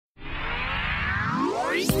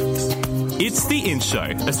It's The In Show,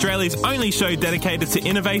 Australia's only show dedicated to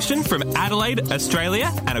innovation from Adelaide,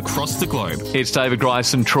 Australia and across the globe. It's David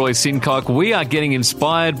Grice and Troy Sincock. We are getting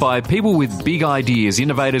inspired by people with big ideas,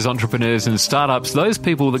 innovators, entrepreneurs and startups, those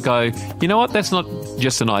people that go, you know what, that's not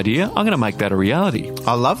just an idea, I'm going to make that a reality.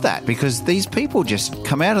 I love that because these people just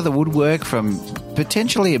come out of the woodwork from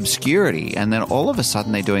potentially obscurity and then all of a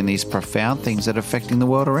sudden they're doing these profound things that are affecting the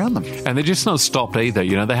world around them. And they're just not stopped either.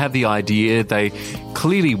 You know, they have the idea, they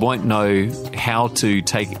clearly won't know how to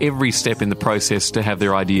take every step in the process to have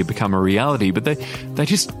their idea become a reality, but they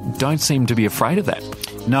just don't seem to be afraid of that.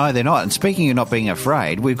 No, they're not. And speaking of not being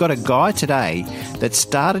afraid, we've got a guy today that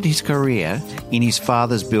started his career in his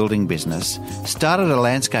father's building business, started a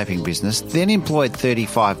landscaping business, then employed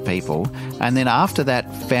 35 people, and then after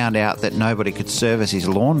that found out that nobody could service his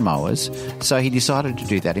lawnmowers, so he decided to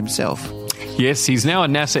do that himself. Yes, he's now a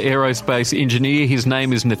NASA aerospace engineer. His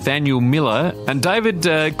name is Nathanael Miller. And David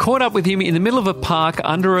caught up with him in the middle of a park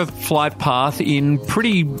under a flight path in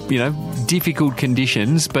pretty, difficult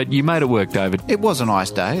conditions, but you made it work, David. It was a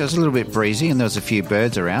nice day. It was a little bit breezy and there was a few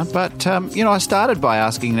birds around. But, I started by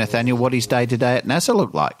asking Nathanael what his day-to-day at NASA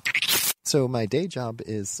looked like. So my day job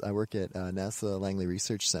is I work at NASA Langley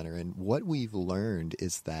Research Center, and what we've learned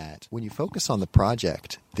is that when you focus on the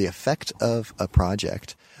project, the effect of a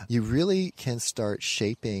project, you really can start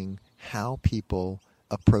shaping how people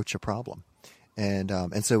approach a problem.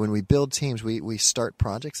 And so when we build teams, we start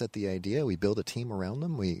projects at the idea. We build a team around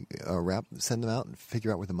them. We send them out and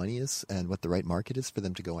figure out where the money is and what the right market is for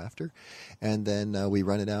them to go after. And then we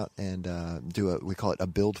run it out and we call it a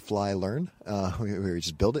build, fly, learn. We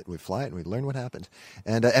just build it, we fly it, and we learn what happened.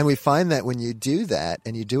 And we find that when you do that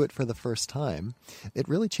and you do it for the first time, it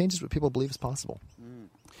really changes what people believe is possible.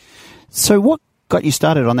 So what got you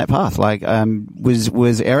started on that path? Like, was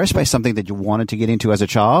aerospace something that you wanted to get into as a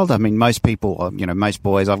child? I mean, most people, most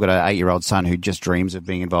boys, I've got an 8-year-old son who just dreams of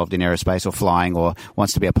being involved in aerospace or flying or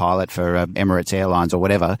wants to be a pilot for Emirates Airlines or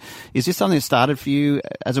whatever. Is this something that started for you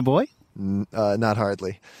as a boy? Not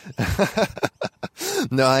hardly.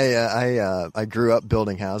 No, I grew up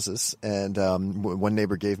building houses, and one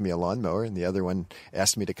neighbor gave me a lawnmower, and the other one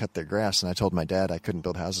asked me to cut their grass, and I told my dad I couldn't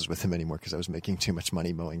build houses with him anymore because I was making too much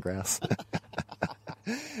money mowing grass.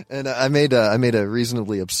 And I made a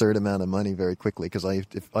reasonably absurd amount of money very quickly because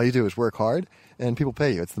all you do is work hard and people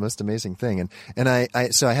pay you. It's the most amazing thing.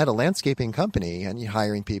 So I had a landscaping company and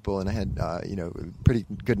hiring people, and I had a pretty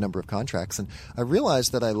good number of contracts, and I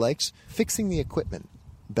realized that I liked fixing the equipment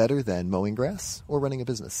better than mowing grass or running a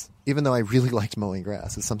business. Even though I really liked mowing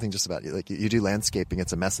grass, it's something just about you do landscaping,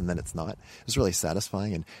 it's a mess and then it's not. It was really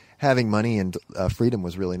satisfying, and having money and freedom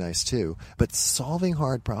was really nice too. But solving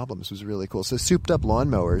hard problems was really cool. So souped up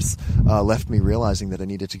lawnmowers left me realizing that I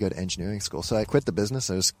needed to go to engineering school. So I quit the business.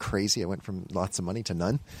 I was crazy. I went from lots of money to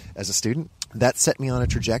none as a student. That set me on a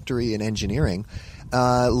trajectory in engineering.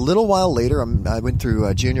 A little while later, I went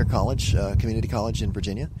through junior college, community college in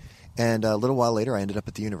Virginia. And a little while later, I ended up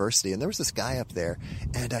at the university, and there was this guy up there,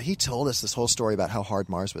 and he told us this whole story about how hard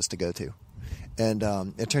Mars was to go to. And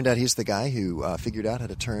it turned out he's the guy who figured out how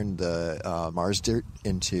to turn the Mars dirt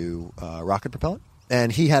into rocket propellant.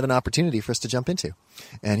 And he had an opportunity for us to jump into.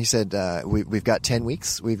 And he said, we've got 10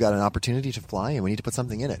 weeks. We've got an opportunity to fly, and we need to put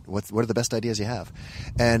something in it. What are the best ideas you have?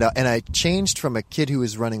 And I changed from a kid who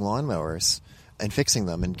was running lawnmowers and fixing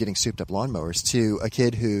them and getting souped up lawnmowers to a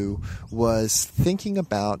kid who was thinking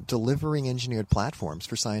about delivering engineered platforms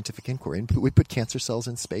for scientific inquiry. And we put cancer cells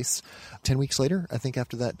in space 10 weeks later, I think,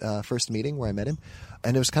 after that first meeting where I met him.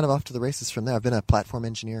 And it was kind of off to the races from there. I've been a platform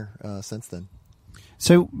engineer since then.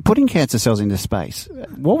 So putting cancer cells into space,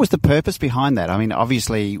 what was the purpose behind that? I mean,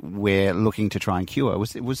 obviously we're looking to try and cure.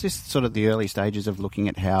 Was this sort of the early stages of looking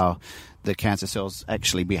at how the cancer cells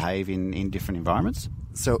actually behave in different environments?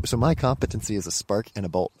 So my competency is a spark and a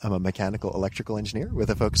bolt. I'm a mechanical electrical engineer with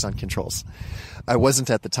a focus on controls. I wasn't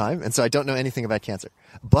at the time, and so I don't know anything about cancer.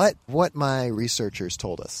 But what my researchers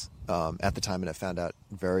told us at the time, and I found out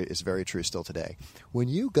is very true still today, when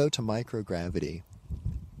you go to microgravity,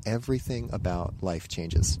 everything about life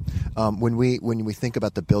changes. When we think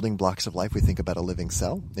about the building blocks of life, we think about a living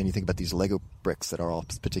cell. Then you think about these Lego bricks that are all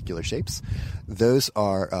particular shapes. Those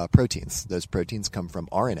are proteins. Those proteins come from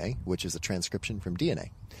RNA, which is a transcription from DNA.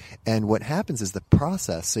 And what happens is the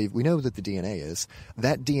process, so we know that the DNA is,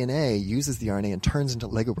 that DNA uses the RNA and turns into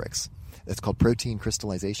Lego bricks. It's called protein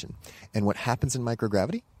crystallization. And what happens in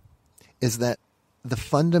microgravity is that the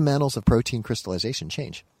fundamentals of protein crystallization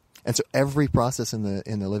change. And so every process in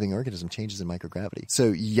the living organism changes in microgravity.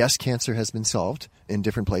 So yes, cancer has been solved in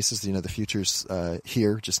different places. The future's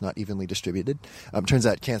here, just not evenly distributed. Turns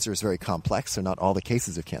out cancer is very complex, so not all the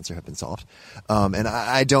cases of cancer have been solved. And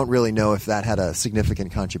I don't really know if that had a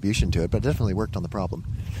significant contribution to it, but it definitely worked on the problem.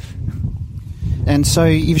 And so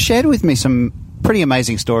you've shared with me some pretty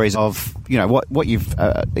amazing stories of what you've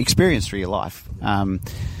experienced through your life.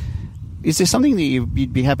 Is there something that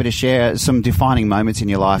you'd be happy to share, some defining moments in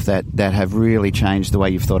your life that have really changed the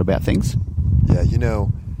way you've thought about things? Yeah,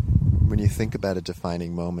 when you think about a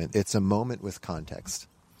defining moment, it's a moment with context.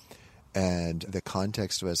 And the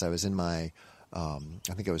context was I was in my, I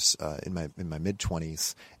think I was in my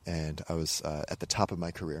mid-20s, and I was at the top of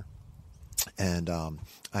my career. And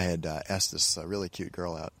I had asked this really cute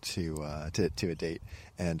girl out to a date,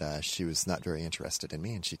 and she was not very interested in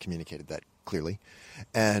me, and she communicated that clearly,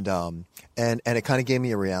 and it kind of gave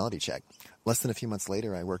me a reality check. Less than a few months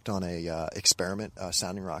later, I worked on a experiment, a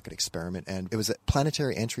sounding rocket experiment, and it was a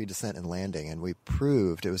planetary entry, descent, and landing, and we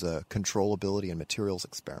proved it was a controllability and materials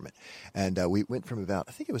experiment. And we went from about,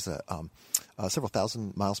 I think it was several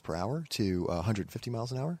thousand miles per hour to 150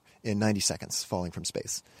 miles an hour in 90 seconds, falling from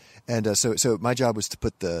space. And so my job was to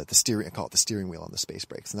put the steering, I call it the steering wheel on the space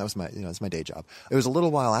brakes, and that was that's my day job. It was a little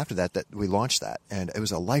while after that we launched that, and it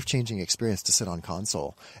was a life-changing experience to sit on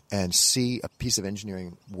console and see a piece of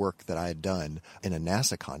engineering work that I had done in a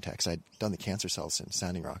NASA context. I'd done the cancer cells in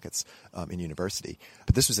sounding rockets in university,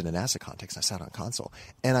 but this was in a NASA context. I sat on console,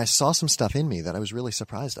 and I saw some stuff in me that I was really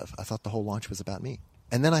surprised of. I thought the whole launch was about me.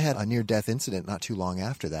 And then I had a near-death incident not too long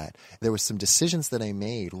after that. There were some decisions that I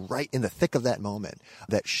made right in the thick of that moment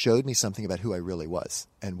that showed me something about who I really was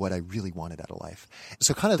and what I really wanted out of life.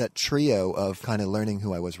 So kind of that trio of kind of learning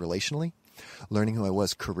who I was relationally, learning who I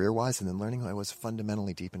was career-wise, and then learning who I was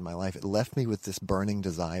fundamentally deep in my life. It left me with this burning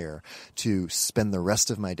desire to spend the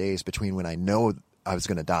rest of my days between when I know I was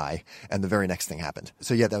going to die and the very next thing happened.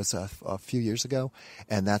 So yeah, that was a few years ago,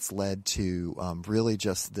 and that's led to really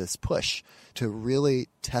just this push to really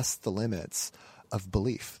test the limits of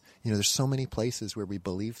belief. There's so many places where we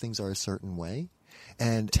believe things are a certain way,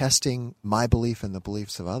 and testing my belief and the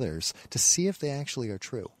beliefs of others to see if they actually are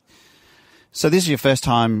true. So this is your first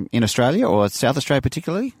time in Australia, or South Australia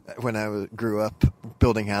particularly? When I grew up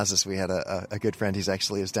building houses, we had a good friend. He's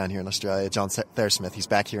actually is down here in Australia, John Thairsmith. He's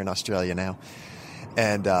back here in Australia now.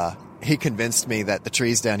 And he convinced me that the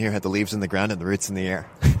trees down here had the leaves in the ground and the roots in the air.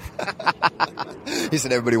 He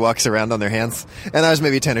said everybody walks around on their hands. And I was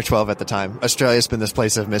maybe 10 or 12 at the time. Australia's been this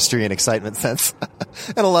place of mystery and excitement since.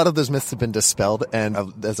 And a lot of those myths have been dispelled. And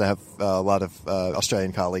as I have a lot of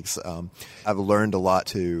Australian colleagues, I've learned a lot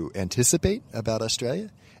to anticipate about Australia.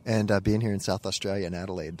 And being here in South Australia and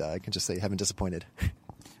Adelaide, I can just say I haven't disappointed.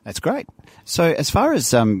 That's great. So as far as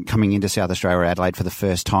coming into South Australia or Adelaide for the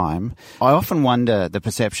first time, I often wonder the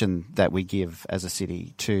perception that we give as a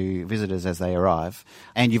city to visitors as they arrive.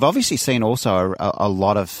 And you've obviously seen also a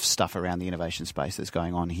lot of stuff around the innovation space that's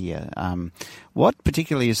going on here. What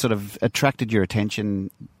particularly has sort of attracted your attention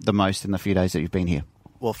the most in the few days that you've been here?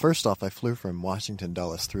 Well, first off, I flew from Washington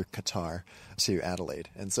Dulles through Qatar to Adelaide,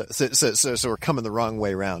 and so we're coming the wrong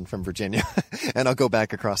way around from Virginia, and I'll go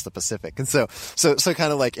back across the Pacific, and so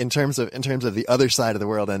kind of like in terms of the other side of the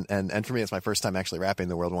world, and for me, it's my first time actually wrapping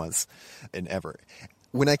the world once and ever.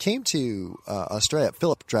 When I came to Australia,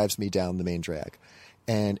 Philip drives me down the main drag,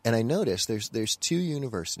 and I noticed there's two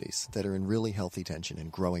universities that are in really healthy tension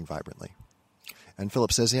and growing vibrantly. And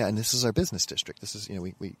Philip says, yeah, and this is our business district. This is,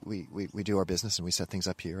 we do our business and we set things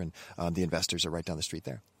up here, and the investors are right down the street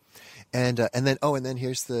there. And then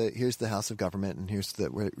here's the House of Government, and here's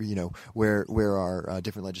where our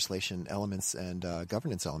different legislation elements and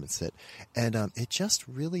governance elements sit. And it just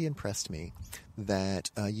really impressed me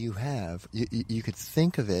that you could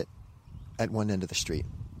think of it at one end of the street,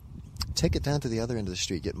 take it down to the other end of the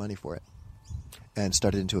street, get money for it, and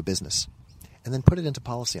start it into a business, and then put it into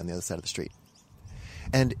policy on the other side of the street.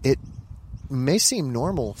 And it may seem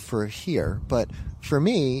normal for here, but for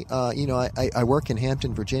me, I work in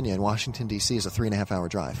Hampton, Virginia, and Washington, D.C. is a 3.5-hour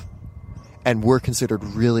drive. And we're considered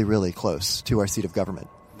really, really close to our seat of government.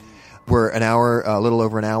 We're a little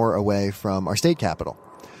over an hour away from our state capital.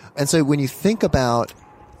 And so when you think about,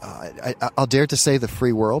 I'll dare to say the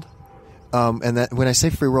free world, and that when I say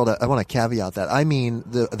free world, I want to caveat that. I mean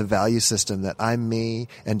the value system that I'm me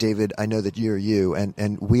and David, I know that you're you,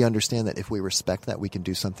 and we understand that if we respect that, we can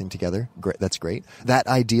do something together. Great, that's great. That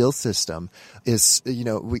ideal system is,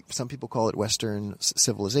 some people call it Western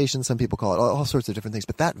civilization, some people call it all sorts of different things,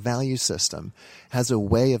 but that value system has a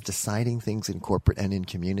way of deciding things in corporate and in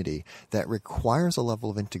community that requires a level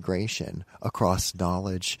of integration across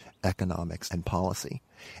knowledge, economics, and policy.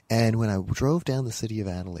 And when I drove down the city of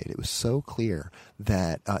Adelaide, it was so clear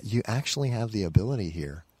that you actually have the ability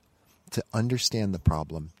here to understand the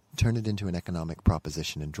problem, turn it into an economic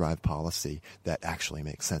proposition, and drive policy that actually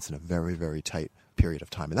makes sense in a very, very tight period of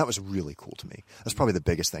time. And that was really cool to me. That's probably the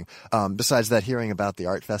biggest thing. Besides that, hearing about the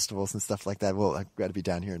art festivals and stuff like that, well, I've got to be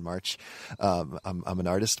down here in March. I'm an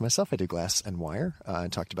artist myself. I do glass and wire. I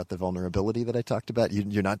talked about the vulnerability that I talked about.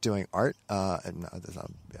 You're not doing art, and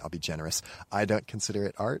I'll be generous. I don't consider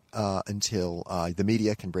it art until the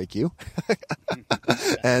media can break you.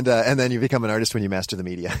 and then you become an artist when you master the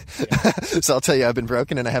media. So I'll tell you, I've been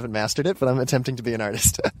broken and I haven't mastered it, but I'm attempting to be an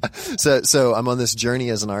artist. So I'm on this journey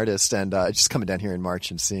as an artist, and just coming down here in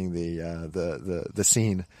March and seeing the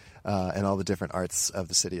scene and all the different arts of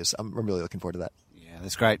the city I'm really looking forward to that. Yeah,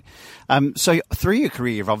 that's great. So through your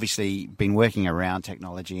career, you've obviously been working around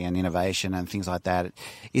technology and innovation and things like that.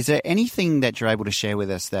 Is there anything that you're able to share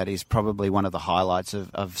with us that is probably one of the highlights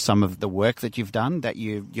of some of the work that you've done that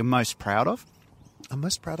you're most proud of? I'm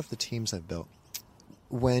most proud of the teams I've built.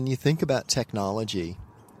 When you think about technology,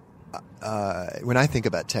 when I think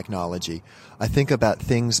about technology, I think about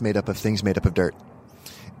things made up of dirt.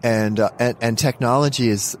 And technology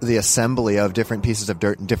is the assembly of different pieces of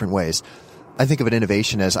dirt in different ways. I think of an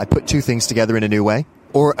innovation as I put two things together in a new way,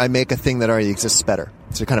 or I make a thing that already exists better.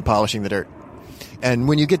 So kind of polishing the dirt. And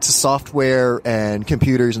when you get to software and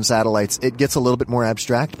computers and satellites, it gets a little bit more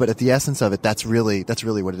abstract, but at the essence of it, that's really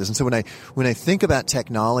what it is. And so when I think about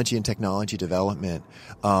technology and technology development,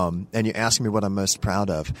 and you ask me what I'm most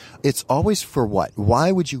proud of, it's always for what?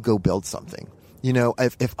 Why would you go build something? You know,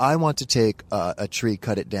 if I want to take a tree,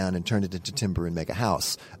 cut it down, and turn it into timber and make a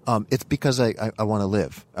house, it's because I want to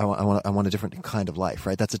live. I want a different kind of life,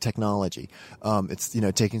 right? That's a technology. It's, you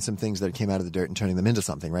know, taking some things that came out of the dirt and turning them into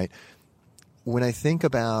something, right? When I think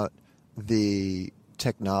about the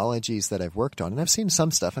technologies that I've worked on, and I've seen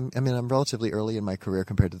some stuff. I'm relatively early in my career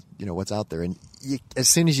compared to, you know, what's out there. And as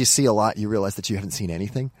soon as you see a lot, you realize that you haven't seen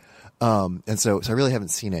anything. And so I really haven't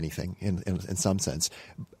seen anything in some sense.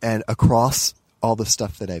 And across all the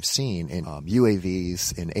stuff that I've seen in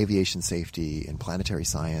UAVs, in aviation safety, in planetary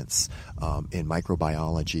science, in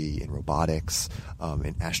microbiology, in robotics,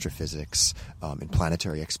 in astrophysics, in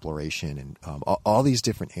planetary exploration, and all these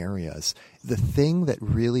different areas, the thing that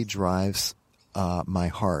really drives my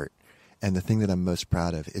heart and the thing that I'm most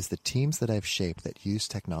proud of is the teams that I've shaped that use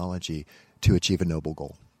technology to achieve a noble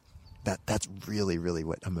goal. That's really, really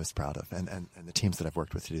what I'm most proud of, and the teams that I've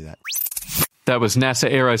worked with to do that. That was NASA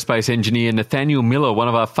aerospace engineer Nathanael Miller, one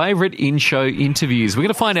of our favourite in-show interviews. We're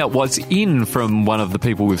going to find out what's in from one of the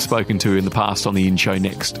people we've spoken to in the past on the in-show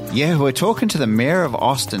next. Yeah, we're talking to the Mayor of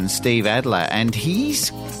Austin, Steve Adler, and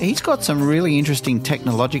he's got some really interesting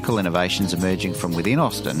technological innovations emerging from within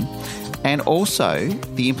Austin, and also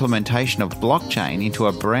the implementation of blockchain into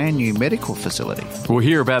a brand new medical facility. We'll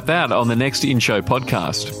hear about that on the next in-show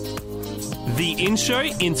podcast. The In-Show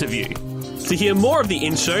Interview. To hear more of The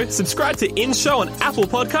In-Show, subscribe to In-Show on Apple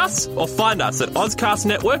Podcasts or find us at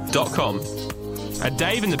ozcastnetwork.com. A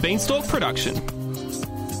Dave and the Beanstalk production.